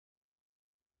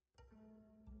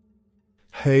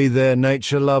Hey there,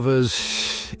 nature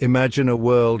lovers. Imagine a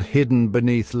world hidden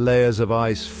beneath layers of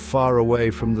ice far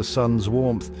away from the sun's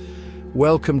warmth.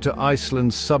 Welcome to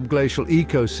Iceland's subglacial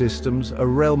ecosystems, a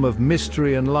realm of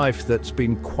mystery and life that's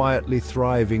been quietly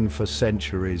thriving for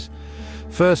centuries.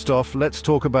 First off, let's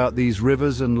talk about these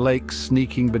rivers and lakes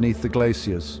sneaking beneath the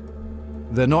glaciers.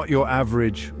 They're not your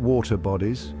average water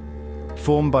bodies.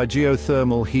 Formed by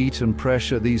geothermal heat and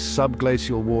pressure, these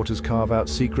subglacial waters carve out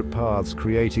secret paths,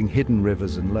 creating hidden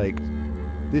rivers and lakes.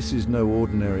 This is no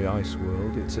ordinary ice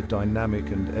world, it's a dynamic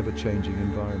and ever-changing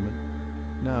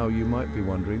environment. Now, you might be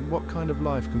wondering, what kind of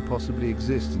life can possibly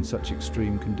exist in such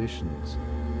extreme conditions?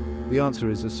 The answer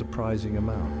is a surprising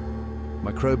amount.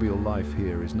 Microbial life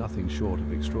here is nothing short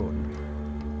of extraordinary.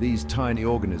 These tiny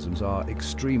organisms are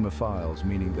extremophiles,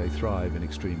 meaning they thrive in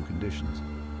extreme conditions.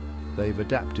 They've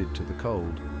adapted to the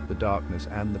cold, the darkness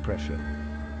and the pressure.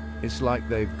 It's like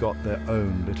they've got their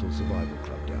own little survival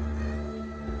club down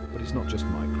there. But it's not just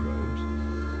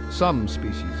microbes. Some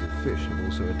species of fish have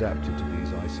also adapted to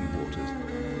these icy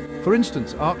waters. For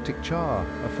instance, Arctic char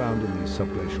are found in these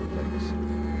subglacial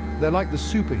lakes. They're like the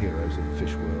superheroes of the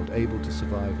fish world, able to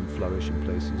survive and flourish in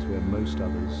places where most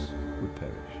others would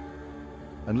perish.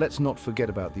 And let's not forget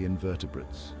about the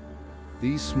invertebrates.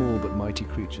 These small but mighty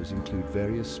creatures include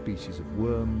various species of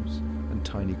worms and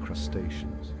tiny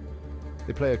crustaceans.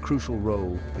 They play a crucial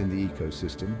role in the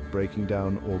ecosystem, breaking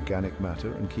down organic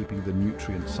matter and keeping the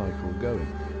nutrient cycle going.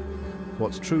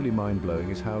 What's truly mind-blowing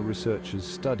is how researchers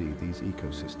study these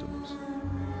ecosystems.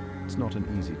 It's not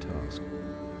an easy task.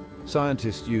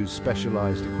 Scientists use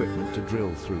specialized equipment to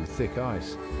drill through thick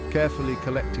ice, carefully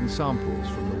collecting samples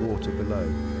from the water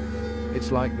below. It's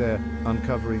like they're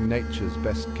uncovering nature's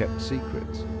best-kept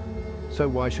secrets. So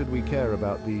why should we care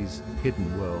about these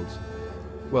hidden worlds?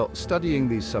 Well, studying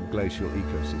these subglacial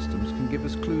ecosystems can give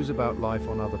us clues about life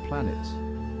on other planets.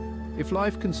 If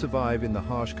life can survive in the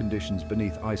harsh conditions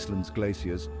beneath Iceland's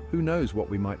glaciers, who knows what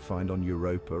we might find on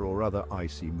Europa or other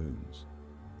icy moons?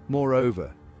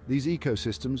 Moreover, these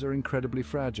ecosystems are incredibly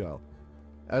fragile.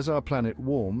 As our planet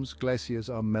warms, glaciers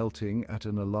are melting at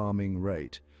an alarming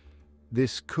rate.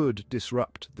 This could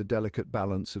disrupt the delicate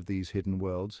balance of these hidden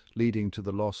worlds, leading to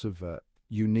the loss of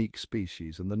unique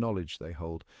species and the knowledge they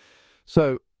hold.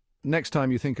 So, next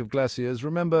time you think of glaciers,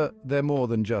 remember they're more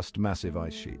than just massive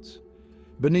ice sheets.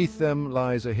 Beneath them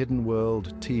lies a hidden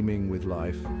world teeming with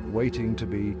life, waiting to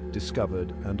be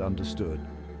discovered and understood.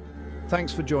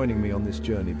 Thanks for joining me on this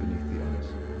journey beneath the ice.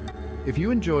 If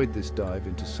you enjoyed this dive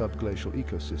into subglacial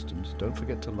ecosystems, don't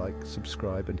forget to like,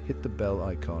 subscribe, and hit the bell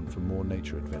icon for more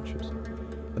nature adventures.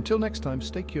 Until next time,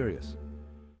 stay curious.